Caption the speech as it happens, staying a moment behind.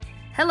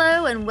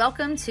Hello and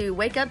welcome to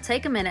Wake Up,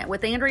 Take a Minute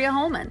with Andrea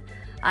Holman.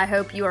 I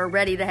hope you are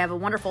ready to have a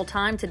wonderful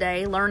time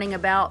today learning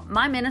about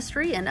my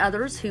ministry and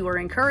others who are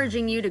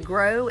encouraging you to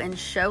grow and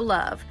show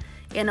love.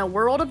 In a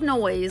world of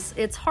noise,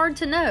 it's hard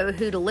to know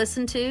who to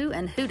listen to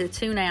and who to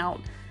tune out.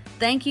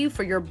 Thank you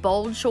for your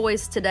bold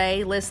choice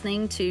today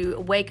listening to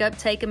Wake Up,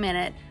 Take a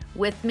Minute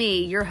with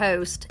me, your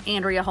host,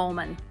 Andrea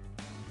Holman.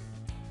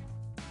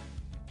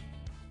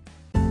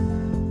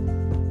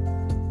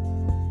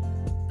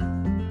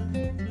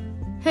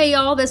 Hey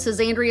y'all, this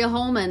is Andrea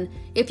Holman.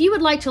 If you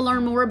would like to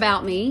learn more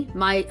about me,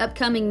 my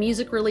upcoming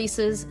music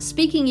releases,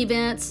 speaking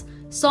events,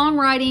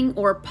 songwriting,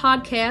 or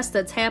podcast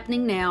that's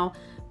happening now,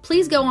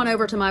 please go on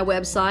over to my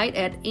website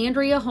at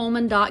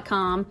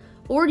AndreaHolman.com,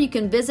 or you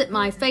can visit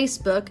my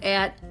Facebook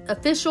at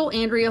Official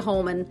Andrea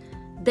Holman.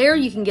 There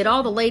you can get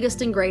all the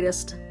latest and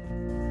greatest.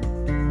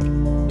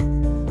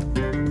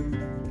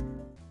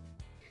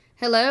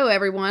 Hello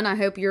everyone, I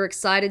hope you're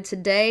excited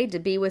today to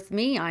be with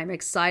me. I'm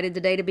excited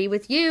today to be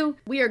with you.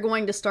 We are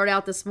going to start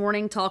out this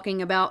morning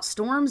talking about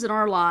storms in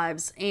our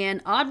lives,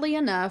 and oddly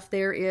enough,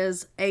 there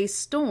is a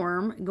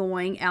storm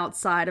going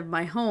outside of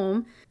my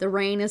home. The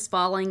rain is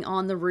falling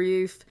on the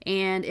roof,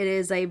 and it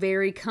is a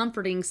very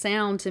comforting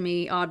sound to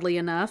me, oddly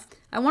enough.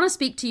 I want to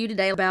speak to you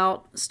today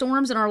about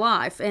storms in our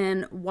life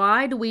and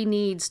why do we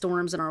need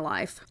storms in our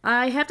life.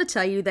 I have to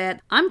tell you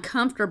that I'm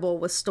comfortable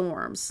with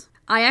storms.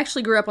 I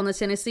actually grew up on the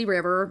Tennessee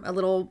River, a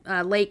little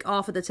lake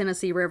off of the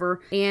Tennessee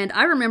River, and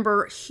I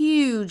remember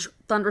huge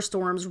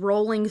thunderstorms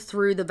rolling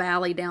through the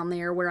valley down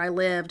there where I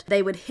lived.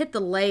 They would hit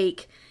the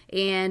lake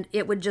and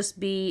it would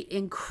just be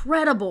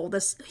incredible,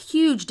 this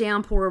huge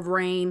downpour of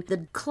rain.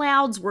 The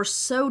clouds were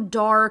so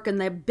dark and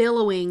they're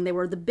billowing. They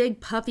were the big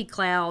puffy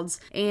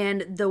clouds,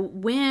 and the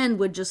wind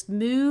would just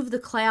move the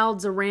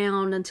clouds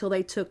around until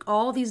they took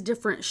all these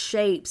different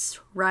shapes,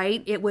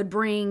 right? It would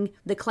bring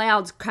the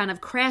clouds kind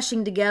of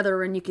crashing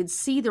together, and you could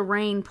see the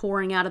rain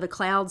pouring out of the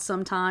clouds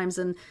sometimes,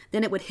 and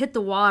then it would hit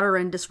the water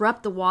and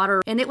disrupt the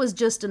water, and it was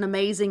just an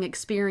amazing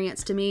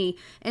experience to me.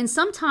 And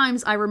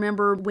sometimes I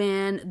remember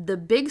when the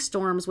big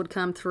storms would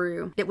come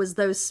through. It was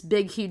those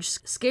big, huge,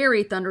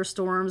 scary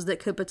thunderstorms that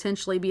could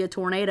potentially be a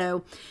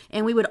tornado.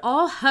 And we would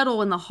all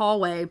huddle in the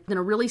hallway in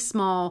a really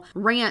small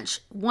ranch,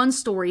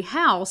 one-story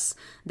house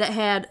that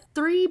had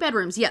 3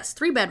 bedrooms. Yes,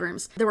 3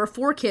 bedrooms. There were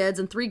 4 kids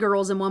and 3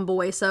 girls and 1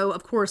 boy. So,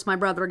 of course, my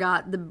brother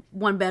got the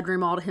 1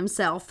 bedroom all to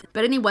himself.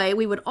 But anyway,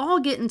 we would all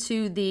get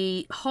into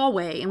the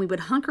hallway and we would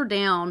hunker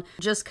down,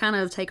 just kind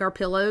of take our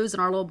pillows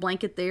and our little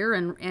blanket there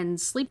and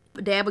sleep.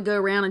 Dad would go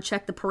around and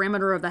check the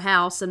perimeter of the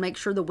house and make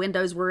sure the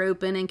windows were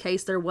open in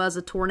case there was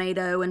a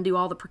tornado and do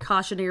all the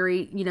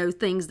precautionary,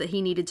 things that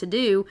he needed to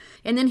do.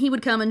 And then he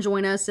would come and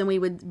join us and we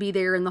would be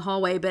there in the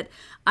hallway. But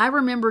I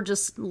remember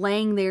just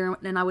laying there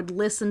and I would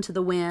listen to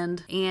the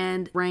wind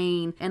and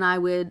rain, and I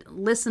would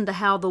listen to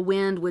how the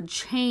wind would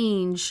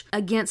change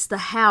against the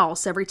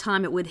house. Every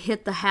time it would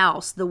hit the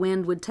house, the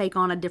wind would take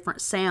on a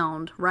different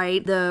sound,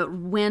 right? The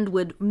wind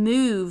would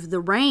move the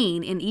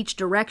rain in each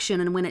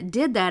direction, and when it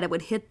did that, it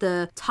would hit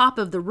the top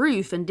of the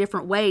roof in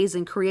different ways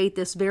and create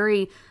this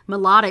very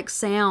melodic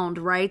sound,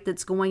 right,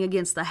 that's going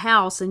against the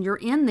house, and you're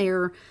in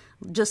there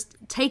just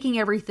taking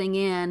everything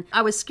in.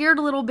 I was scared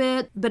a little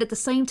bit, but at the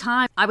same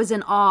time, I was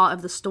in awe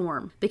of the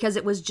storm because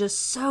it was just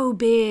so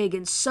big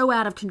and so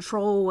out of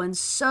control and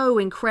so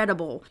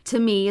incredible. To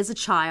me as a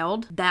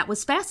child, that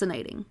was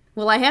fascinating.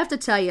 Well, I have to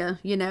tell you,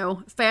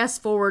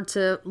 fast forward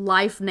to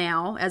life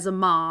now as a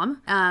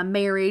mom,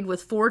 married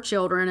with 4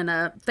 children and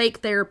a fake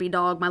therapy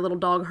dog, my little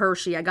dog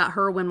Hershey. I got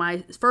her when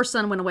my first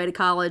son went away to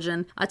college,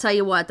 and I tell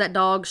you what, that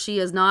dog, she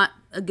is not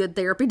a good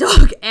therapy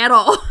dog at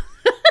all.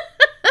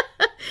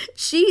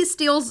 She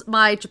steals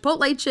my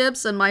Chipotle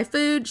chips and my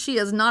food. She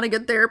is not a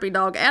good therapy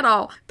dog at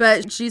all,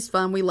 but she's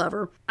fun. We love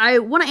her. I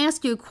want to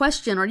ask you a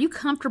question. Are you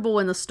comfortable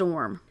in the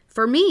storm?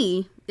 For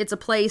me, it's a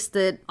place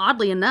that,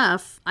 oddly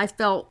enough, I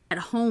felt at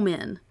home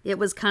in. It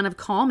was kind of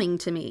calming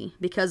to me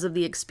because of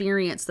the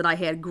experience that I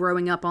had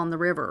growing up on the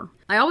river.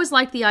 I always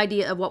liked the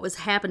idea of what was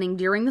happening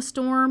during the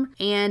storm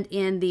and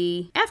in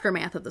the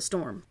aftermath of the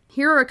storm.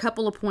 Here are a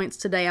couple of points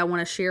today I want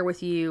to share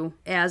with you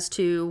as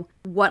to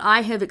what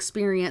I have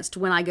experienced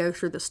when I go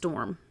through the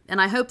storm.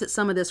 And I hope that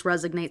some of this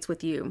resonates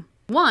with you.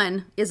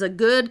 One is a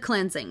good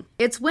cleansing.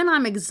 It's when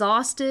I'm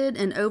exhausted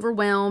and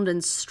overwhelmed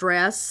and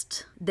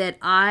stressed that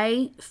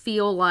I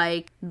feel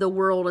like the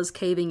world is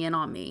caving in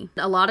on me.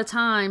 A lot of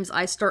times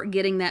I start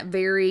getting that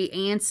very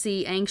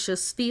antsy,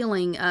 anxious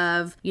feeling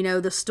of,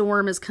 the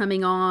storm is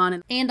coming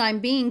on and I'm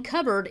being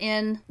covered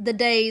in the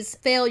day's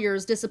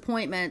failures,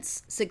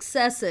 disappointments,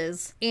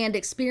 successes, and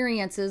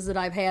experiences that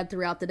I've had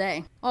throughout the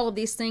day. All of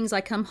these things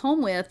I come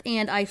home with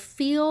and I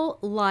feel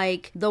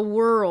like the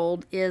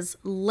world is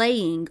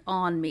laying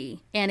on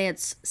me and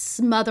it's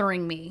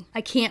smothering me.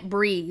 I can't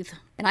breathe.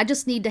 And I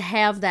just need to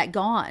have that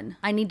gone.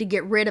 I need to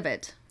get rid of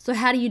it. So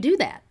how do you do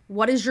that?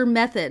 What is your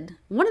method?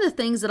 One of the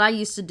things that I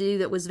used to do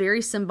that was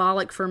very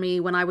symbolic for me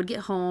when I would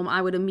get home,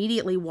 I would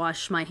immediately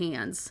wash my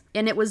hands.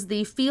 And it was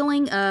the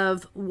feeling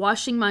of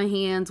washing my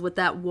hands with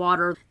that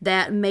water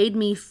that made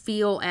me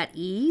feel at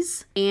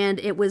ease. And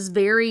it was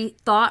very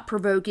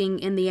thought-provoking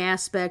in the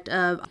aspect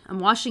of I'm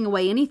washing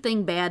away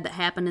anything bad that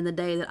happened in the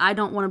day that I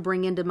don't want to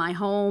bring into my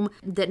home,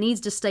 that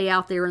needs to stay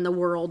out there in the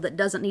world, that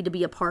doesn't need to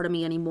be a part of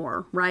me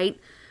anymore, right?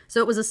 So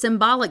it was a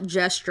symbolic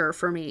gesture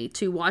for me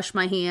to wash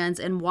my hands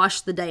and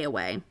wash the day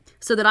away,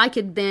 so that I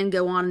could then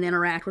go on and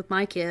interact with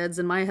my kids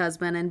and my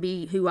husband and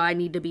be who I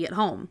need to be at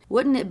home.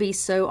 Wouldn't it be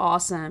so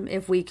awesome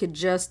if we could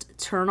just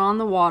turn on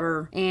the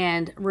water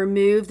and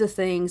remove the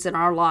things in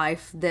our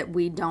life that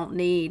we don't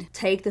need?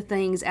 Take the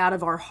things out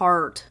of our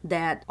heart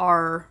that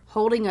are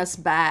holding us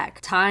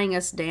back, tying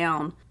us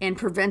down, and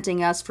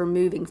preventing us from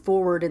moving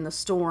forward in the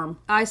storm.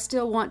 I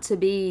still want to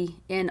be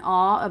in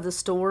awe of the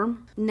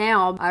storm.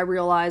 Now I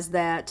realize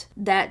that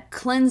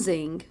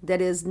cleansing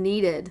that is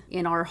needed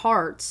in our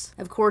hearts,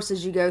 of course,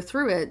 as you go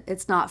through it,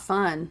 it's not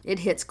fun. It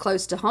hits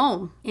close to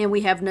home, and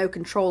we have no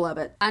control of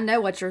it. I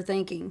know what you're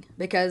thinking,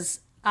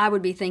 because I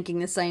would be thinking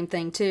the same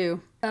thing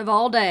too. Of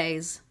all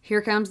days,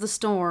 here comes the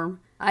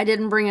storm. I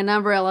didn't bring an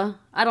umbrella,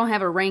 I don't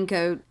have a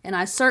raincoat, and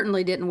I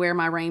certainly didn't wear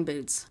my rain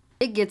boots.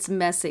 It gets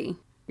messy.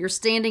 You're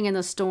standing in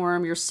the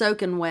storm, you're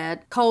soaking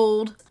wet,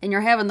 cold, and you're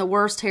having the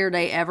worst hair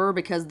day ever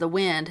because the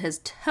wind has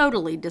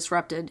totally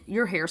disrupted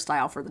your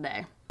hairstyle for the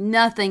day.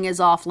 Nothing is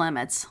off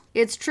limits.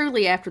 It's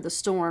truly after the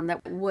storm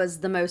that was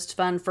the most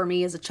fun for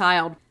me as a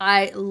child.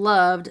 I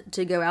loved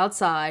to go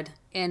outside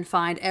and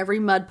find every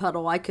mud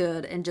puddle I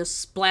could and just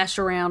splash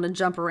around and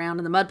jump around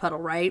in the mud puddle,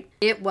 right?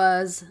 It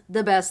was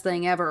the best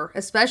thing ever,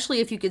 especially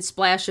if you could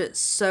splash it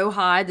so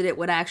high that it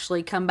would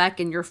actually come back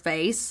in your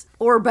face,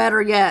 or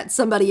better yet,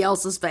 somebody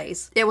else's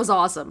face. It was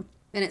awesome.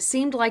 And it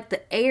seemed like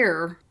the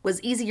air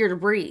was easier to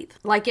breathe,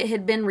 like it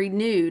had been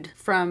renewed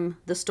from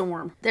the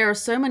storm. There are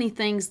so many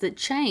things that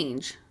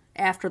change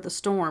after the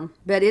storm,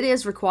 but it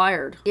is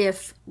required.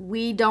 If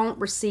we don't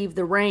receive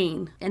the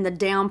rain and the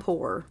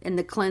downpour and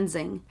the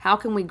cleansing, how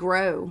can we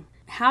grow?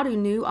 How do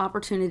new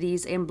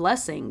opportunities and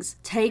blessings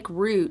take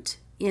root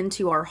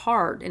into our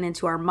heart and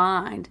into our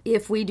mind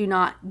if we do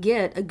not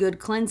get a good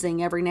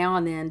cleansing every now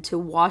and then to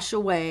wash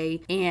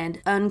away and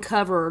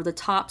uncover the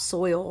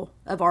topsoil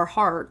of our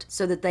heart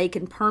so that they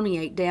can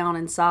permeate down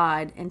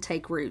inside and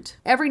take root?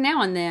 Every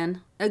now and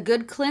then, a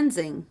good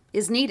cleansing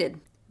is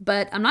needed.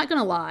 But I'm not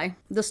going to lie,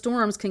 the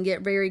storms can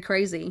get very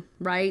crazy,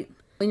 right?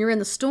 When you're in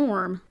the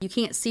storm, you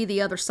can't see the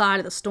other side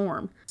of the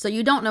storm, so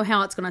you don't know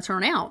how it's going to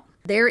turn out.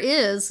 There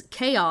is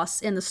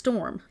chaos in the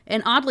storm.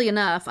 And oddly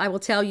enough, I will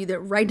tell you that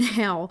right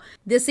now,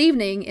 this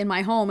evening in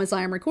my home as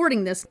I am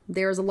recording this,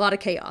 there's a lot of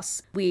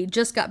chaos. We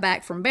just got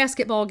back from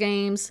basketball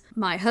games.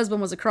 My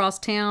husband was across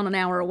town an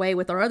hour away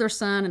with our other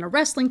son in a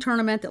wrestling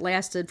tournament that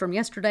lasted from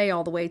yesterday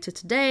all the way to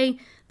today.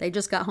 They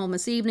just got home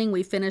this evening.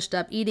 We finished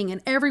up eating,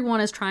 and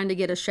everyone is trying to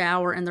get a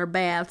shower and their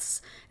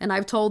baths. And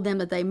I've told them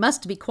that they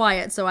must be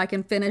quiet so I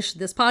can finish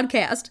this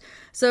podcast.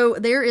 So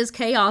there is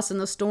chaos in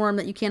the storm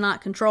that you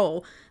cannot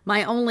control.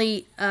 My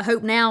only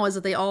hope now is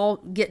that they all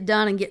get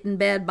done and get in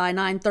bed by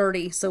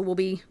 9:30, so we'll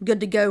be good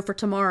to go for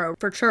tomorrow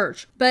for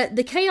church. But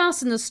the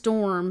chaos in the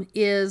storm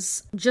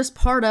is just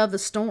part of the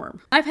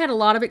storm. I've had a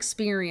lot of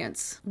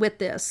experience with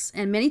this,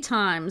 and many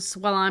times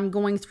while I'm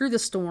going through the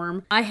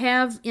storm, I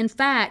have in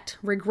fact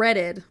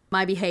regretted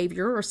my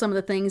behavior or some of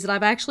the things that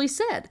I've actually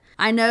said.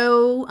 I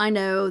know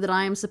that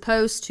I am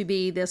supposed to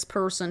be this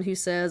person who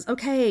says,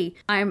 okay,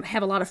 I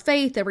have a lot of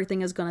faith,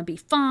 everything is going to be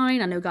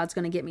fine, I know God's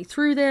going to get me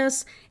through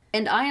this.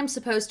 And I am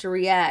supposed to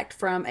react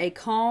from a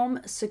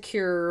calm,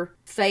 secure,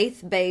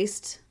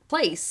 faith-based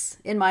place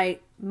in my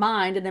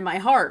mind and in my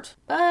heart.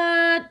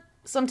 But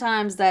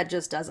sometimes that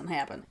just doesn't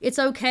happen. It's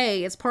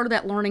okay. It's part of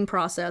that learning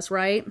process,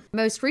 right?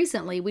 Most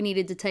recently, we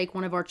needed to take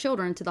one of our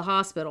children to the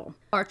hospital.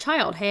 Our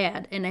child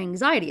had an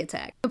anxiety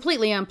attack.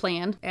 Completely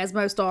unplanned, as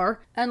most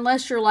are.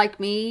 Unless you're like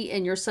me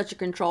and you're such a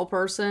control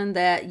person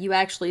that you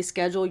actually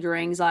schedule your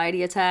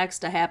anxiety attacks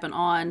to happen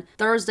on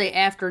Thursday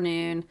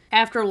afternoon,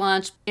 after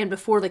lunch, and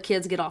before the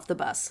kids get off the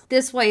bus.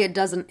 This way it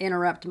doesn't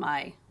interrupt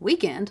my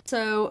weekend.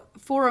 So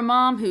for a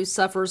mom who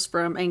suffers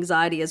from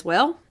anxiety as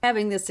well,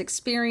 having this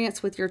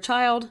experience with your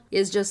child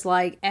is just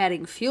like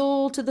adding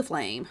fuel to the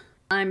flame.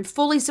 I'm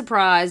fully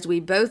surprised we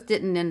both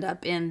didn't end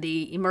up in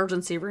the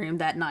emergency room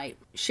that night,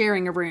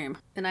 sharing a room.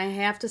 And I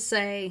have to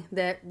say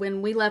that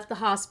when we left the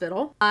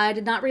hospital, I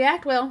did not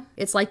react well.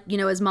 It's like,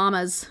 as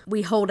mamas,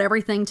 we hold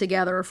everything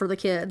together for the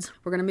kids.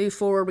 We're going to move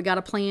forward. We got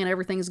a plan.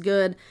 Everything's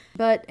good.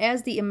 But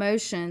as the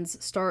emotions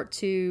start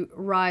to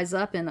rise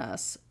up in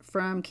us,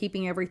 from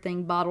keeping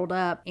everything bottled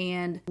up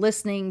and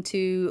listening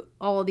to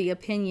all of the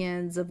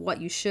opinions of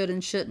what you should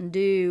and shouldn't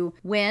do,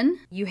 when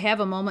you have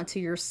a moment to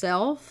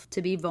yourself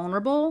to be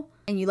vulnerable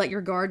and you let your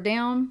guard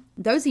down,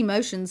 those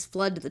emotions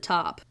flood to the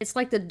top. It's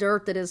like the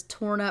dirt that is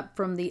torn up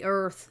from the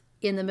earth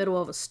in the middle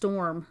of a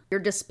storm. You're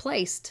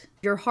displaced.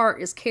 Your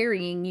heart is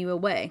carrying you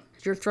away.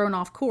 You're thrown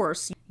off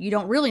course. You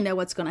don't really know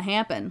what's going to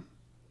happen.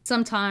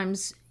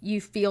 Sometimes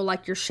you feel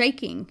like you're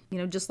shaking,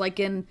 just like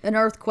in an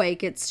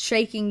earthquake, it's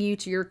shaking you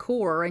to your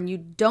core and you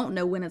don't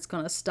know when it's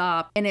going to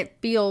stop. And it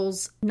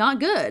feels not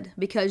good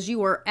because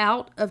you are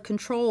out of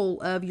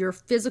control of your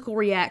physical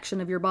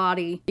reaction of your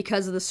body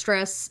because of the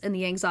stress and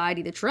the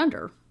anxiety that you're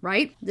under.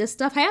 Right? This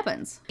stuff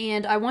happens.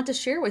 And I want to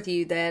share with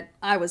you that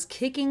I was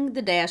kicking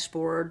the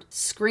dashboard,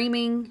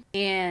 screaming,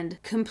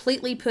 and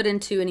completely put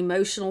into an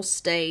emotional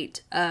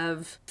state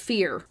of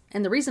fear.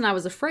 And the reason I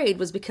was afraid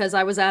was because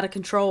I was out of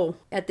control.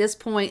 At this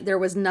point, there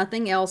was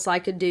nothing else I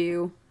could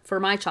do for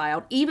my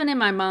child. Even in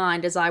my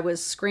mind, as I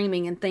was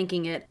screaming and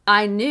thinking it,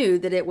 I knew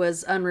that it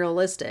was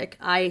unrealistic.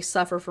 I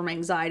suffer from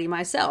anxiety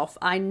myself.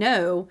 I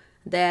know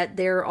that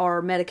there are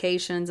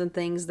medications and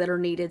things that are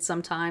needed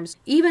sometimes.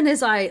 Even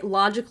as I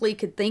logically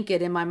could think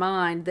it in my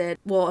mind that,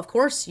 well, of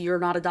course, you're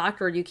not a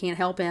doctor, you can't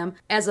help him.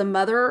 As a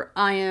mother,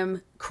 I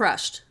am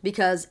crushed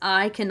because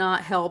I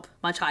cannot help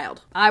my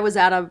child. I was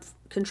out of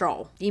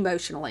control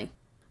emotionally.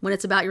 When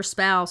it's about your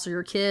spouse or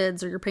your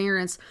kids or your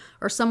parents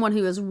or someone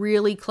who is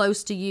really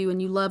close to you and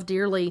you love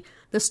dearly,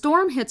 the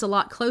storm hits a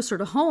lot closer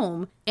to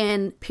home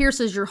and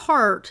pierces your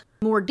heart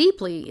more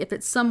deeply if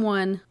it's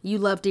someone you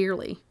love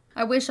dearly.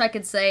 I wish I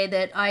could say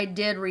that I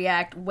did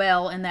react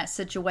well in that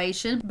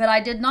situation, but I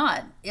did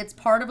not. It's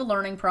part of a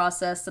learning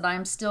process that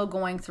I'm still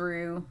going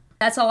through.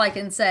 That's all I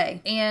can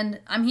say. And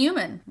I'm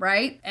human,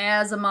 right?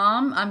 As a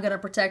mom, I'm going to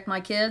protect my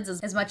kids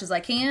as much as I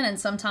can, and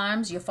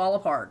sometimes you fall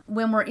apart.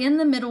 When we're in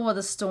the middle of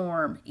the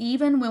storm,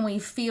 even when we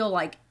feel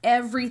like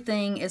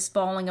everything is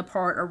falling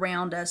apart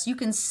around us, you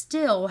can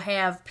still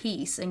have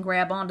peace and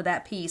grab onto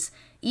that peace,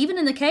 even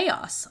in the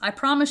chaos. I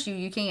promise you,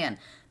 you can.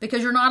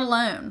 Because you're not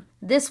alone.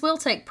 This will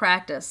take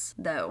practice,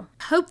 though.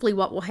 Hopefully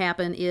what will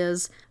happen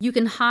is you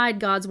can hide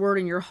God's word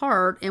in your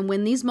heart, and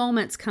when these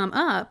moments come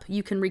up,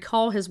 you can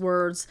recall his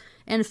words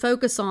and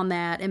focus on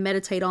that and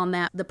meditate on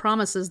that, the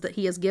promises that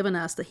he has given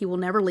us, that he will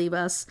never leave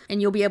us,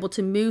 and you'll be able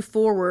to move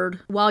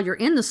forward while you're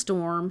in the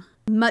storm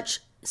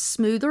much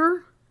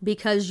smoother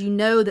because you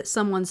know that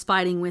someone's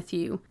fighting with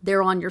you.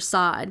 They're on your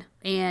side,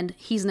 and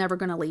he's never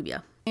going to leave you.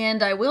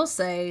 And I will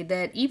say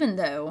that even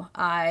though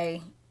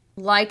I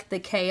like the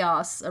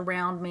chaos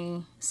around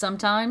me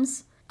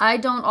sometimes, I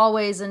don't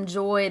always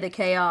enjoy the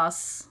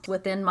chaos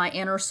within my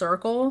inner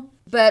circle.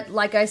 But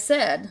like I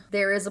said,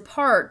 there is a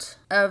part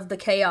of the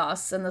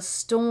chaos and the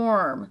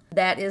storm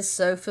that is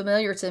so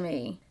familiar to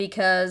me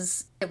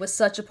because it was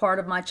such a part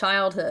of my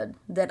childhood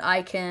that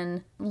I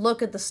can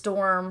look at the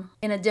storm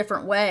in a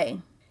different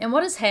way. And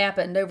what has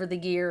happened over the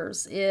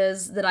years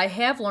is that I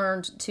have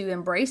learned to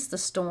embrace the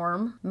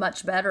storm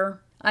much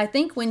better. I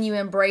think when you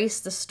embrace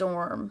the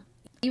storm,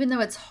 even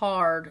though it's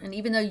hard, and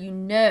even though you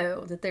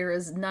know that there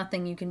is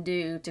nothing you can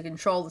do to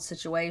control the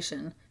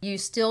situation, you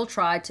still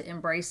try to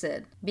embrace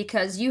it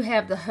because you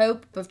have the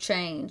hope of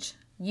change.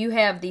 You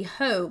have the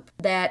hope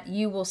that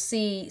you will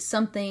see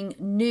something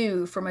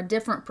new from a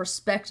different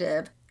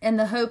perspective and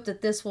the hope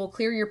that this will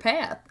clear your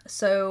path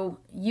so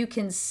you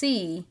can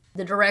see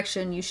the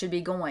direction you should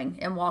be going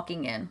and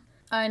walking in.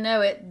 I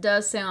know it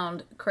does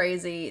sound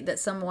crazy that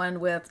someone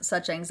with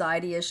such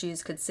anxiety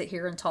issues could sit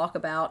here and talk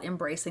about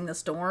embracing the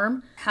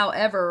storm.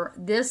 However,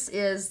 this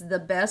is the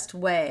best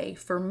way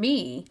for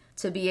me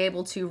to be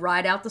able to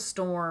ride out the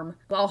storm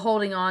while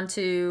holding on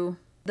to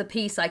the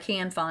peace I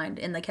can find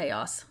in the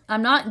chaos.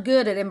 I'm not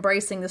good at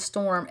embracing the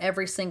storm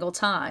every single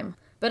time,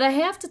 but I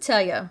have to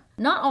tell you,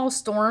 not all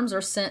storms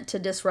are sent to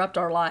disrupt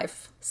our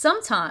life.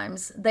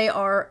 Sometimes they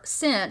are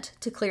sent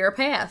to clear a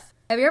path.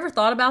 Have you ever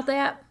thought about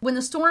that? When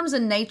the storms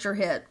in nature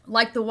hit,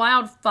 like the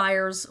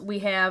wildfires we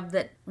have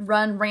that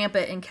run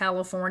rampant in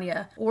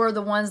California, or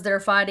the ones that are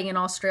fighting in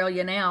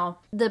Australia now,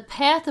 the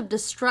path of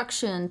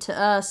destruction to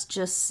us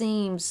just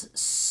seems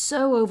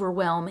so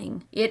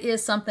overwhelming. It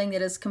is something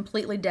that is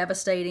completely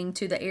devastating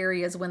to the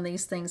areas when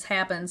these things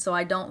happen, so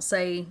I don't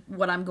say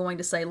what I'm going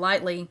to say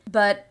lightly.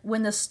 But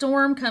when the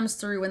storm comes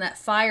through, when that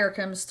fire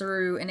comes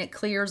through and it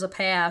clears a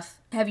path,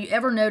 have you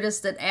ever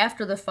noticed that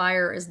after the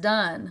fire is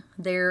done,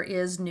 there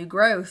is new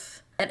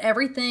growth? That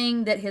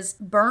everything that has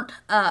burnt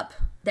up,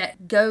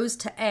 that goes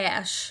to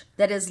ash,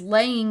 that is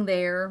laying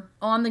there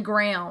on the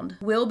ground,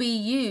 will be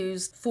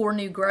used for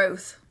new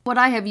growth. What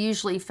I have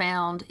usually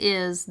found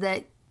is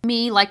that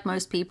me, like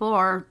most people,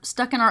 are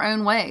stuck in our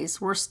own ways.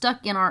 We're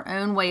stuck in our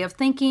own way of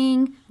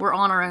thinking. We're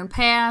on our own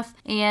path.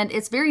 And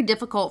it's very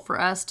difficult for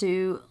us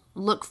to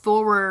look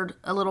forward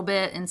a little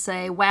bit and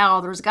say, wow,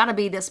 there's got to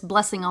be this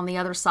blessing on the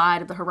other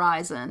side of the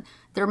horizon.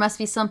 There must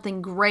be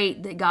something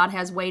great that God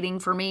has waiting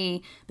for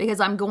me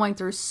because I'm going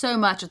through so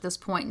much at this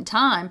point in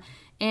time.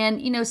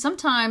 And,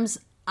 sometimes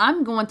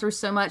I'm going through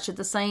so much at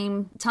the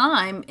same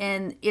time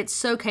and it's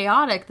so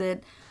chaotic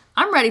that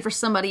I'm ready for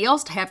somebody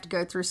else to have to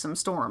go through some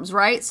storms,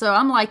 right? So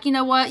I'm like, you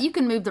know what? You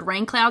can move the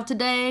rain cloud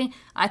today.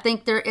 I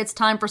think it's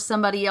time for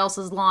somebody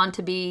else's lawn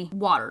to be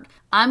watered.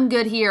 I'm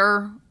good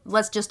here.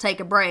 Let's just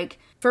take a break.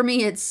 For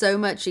me, it's so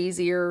much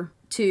easier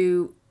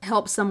to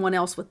help someone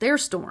else with their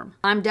storm.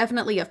 I'm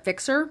definitely a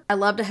fixer. I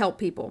love to help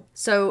people.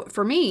 So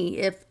for me,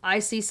 if I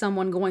see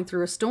someone going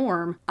through a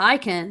storm, I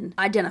can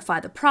identify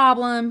the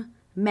problem,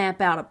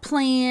 map out a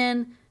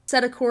plan,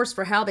 set a course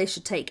for how they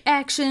should take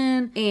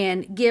action,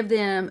 and give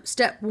them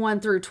step 1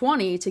 through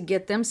 20 to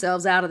get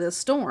themselves out of this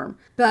storm.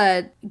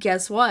 But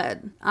guess what?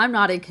 I'm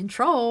not in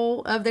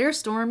control of their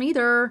storm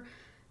either.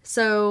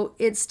 So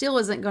it still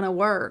isn't going to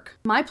work.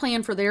 My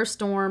plan for their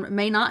storm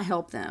may not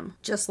help them,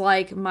 just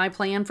like my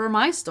plan for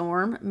my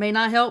storm may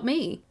not help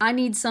me. I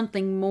need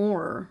something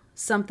more,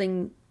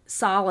 something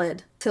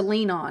solid to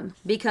lean on,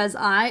 because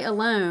I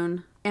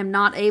alone am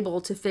not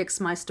able to fix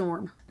my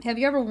storm. Have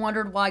you ever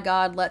wondered why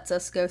God lets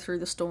us go through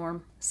the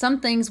storm? Some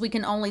things we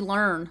can only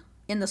learn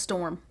in the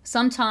storm.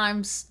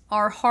 Sometimes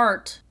our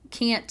heart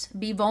can't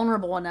be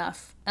vulnerable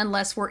enough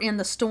unless we're in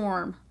the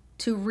storm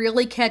to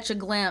really catch a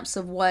glimpse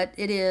of what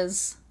it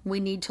is we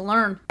need to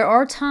learn. There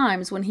are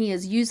times when He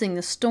is using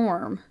the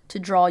storm to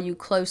draw you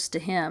close to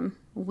Him.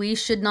 We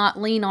should not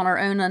lean on our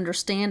own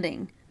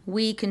understanding.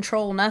 We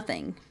control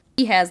nothing.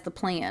 He has the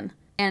plan.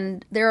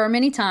 And there are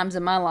many times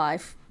in my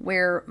life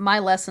where my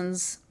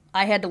lessons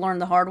I had to learn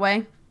the hard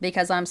way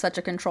because I'm such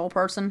a control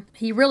person.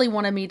 He really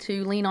wanted me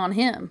to lean on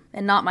Him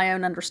and not my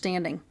own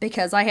understanding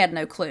because I had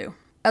no clue.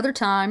 Other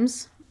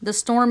times, the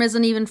storm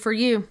isn't even for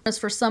you. It's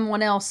for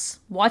someone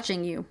else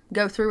watching you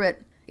go through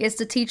it. It's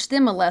to teach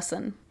them a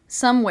lesson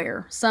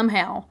somewhere,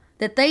 somehow,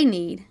 that they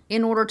need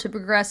in order to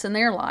progress in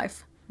their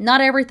life. Not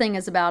everything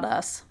is about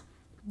us.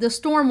 The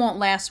storm won't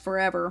last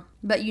forever,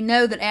 but you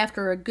know that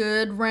after a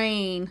good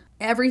rain,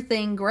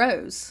 everything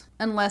grows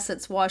unless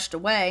it's washed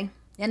away.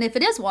 And if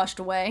it is washed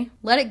away,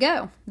 let it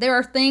go. There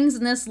are things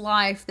in this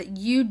life that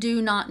you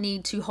do not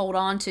need to hold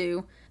on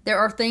to. There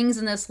are things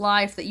in this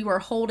life that you are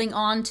holding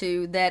on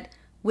to that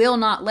will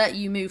not let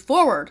you move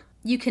forward.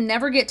 You can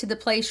never get to the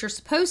place you're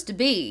supposed to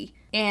be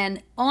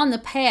and on the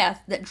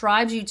path that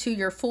drives you to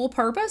your full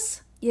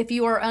purpose if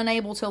you are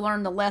unable to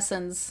learn the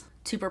lessons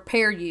to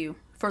prepare you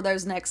for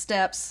those next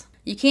steps.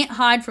 You can't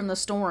hide from the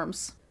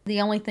storms.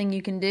 The only thing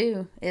you can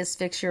do is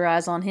fix your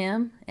eyes on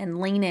Him and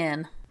lean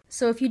in.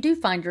 So if you do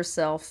find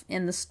yourself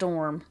in the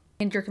storm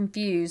and you're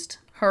confused,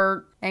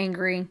 hurt,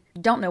 angry,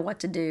 don't know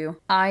what to do,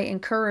 I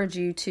encourage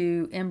you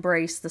to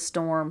embrace the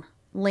storm.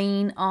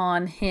 Lean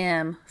on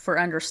Him for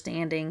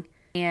understanding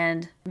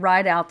and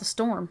ride out the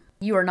storm.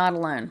 You are not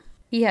alone.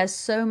 He has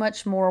so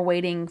much more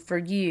waiting for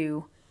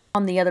you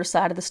on the other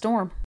side of the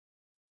storm.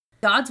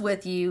 God's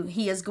with you.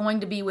 He is going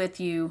to be with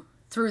you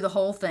through the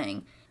whole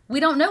thing. We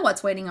don't know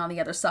what's waiting on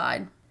the other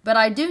side, but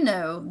I do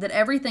know that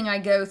everything I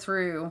go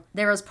through,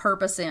 there is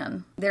purpose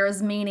in. There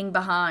is meaning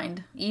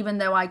behind, even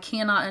though I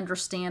cannot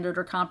understand it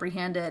or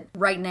comprehend it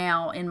right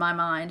now in my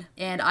mind.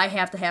 And I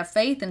have to have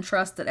faith and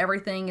trust that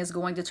everything is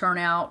going to turn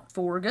out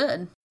for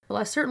good. Well,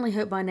 I certainly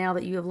hope by now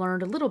that you have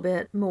learned a little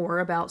bit more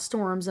about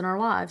storms in our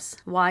lives.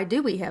 Why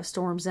do we have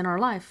storms in our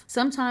life?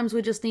 Sometimes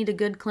we just need a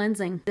good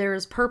cleansing. There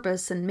is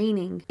purpose and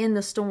meaning in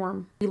the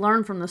storm. We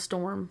learn from the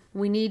storm.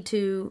 We need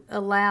to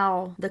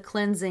allow the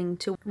cleansing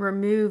to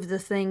remove the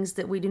things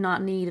that we do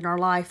not need in our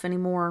life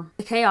anymore.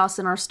 The chaos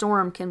in our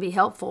storm can be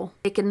helpful.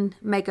 It can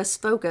make us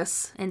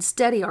focus and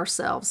steady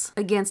ourselves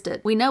against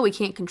it. We know we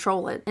can't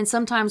control it, and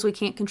sometimes we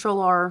can't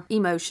control our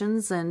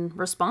emotions and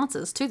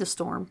responses to the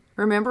storm.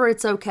 Remember,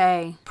 it's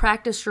okay.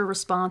 Practice your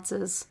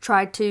responses.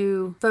 Try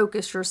to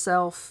focus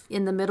yourself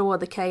in the middle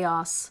of the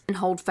chaos and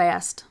hold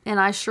fast.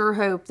 And I sure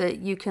hope that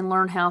you can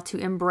learn how to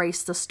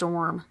embrace the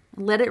storm.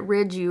 Let it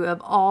rid you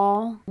of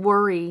all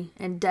worry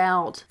and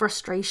doubt,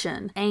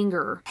 frustration,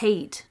 anger,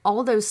 hate,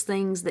 all those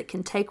things that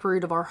can take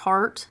root of our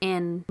heart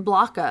and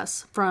block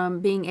us from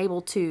being able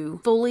to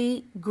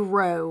fully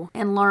grow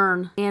and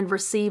learn and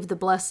receive the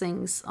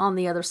blessings on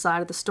the other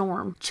side of the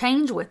storm.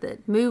 Change with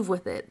it, move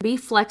with it, be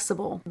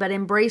flexible, but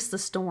embrace the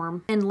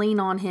storm and lean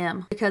on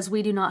Him because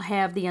we do not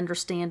have the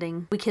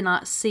understanding. We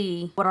cannot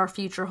see what our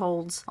future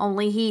holds.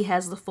 Only He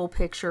has the full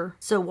picture.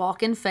 So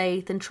walk in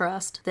faith and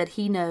trust that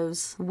He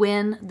knows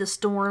when the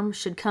storm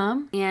should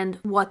come and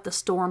what the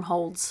storm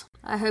holds.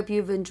 I hope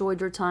you've enjoyed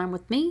your time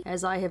with me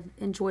as I have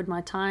enjoyed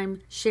my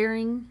time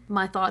sharing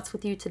my thoughts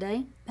with you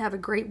today. Have a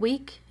great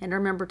week and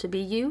remember to be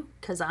you,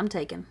 because I'm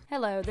taken.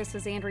 Hello, this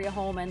is Andrea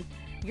Holman.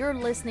 You're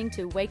listening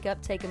to Wake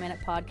Up, Take a Minute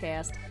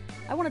podcast.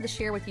 I wanted to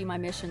share with you my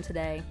mission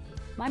today.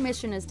 My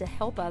mission is to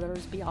help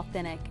others be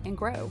authentic and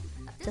grow,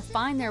 to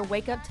find their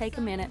wake up, take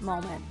a minute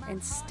moment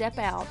and step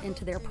out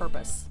into their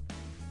purpose.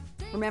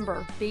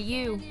 Remember, be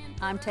you,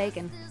 I'm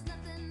taken.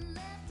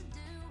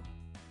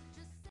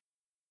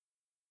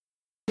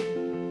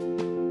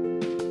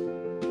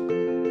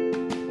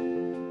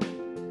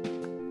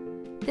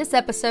 This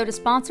episode is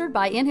sponsored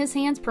by In His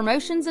Hands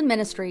Promotions and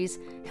Ministries,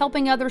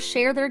 helping others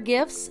share their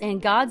gifts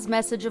and God's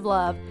message of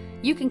love.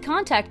 You can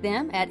contact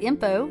them at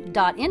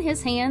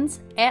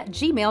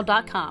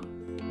info.inhishands@gmail.com.